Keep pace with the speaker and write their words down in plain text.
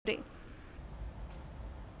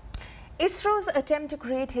ISRO's attempt to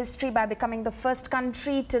create history by becoming the first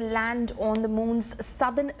country to land on the moon's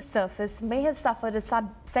southern surface may have suffered a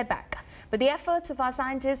setback. But the efforts of our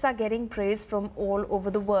scientists are getting praise from all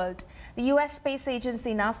over the world. The US space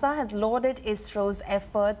agency NASA has lauded ISRO's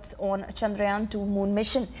efforts on Chandrayaan 2 moon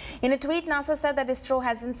mission. In a tweet, NASA said that ISRO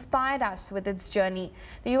has inspired us with its journey.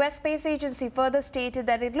 The US space agency further stated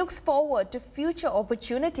that it looks forward to future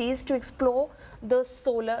opportunities to explore the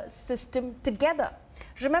solar system together.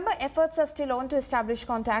 Remember, efforts are still on to establish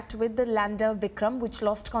contact with the lander Vikram, which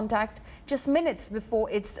lost contact just minutes before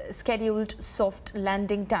its scheduled soft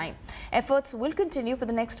landing time. Efforts will continue for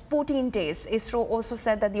the next 14 days. ISRO also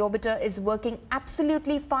said that the orbiter is working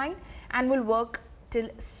absolutely fine and will work till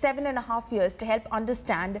 7.5 years to help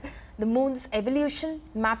understand the moon's evolution,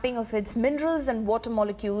 mapping of its minerals and water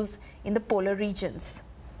molecules in the polar regions.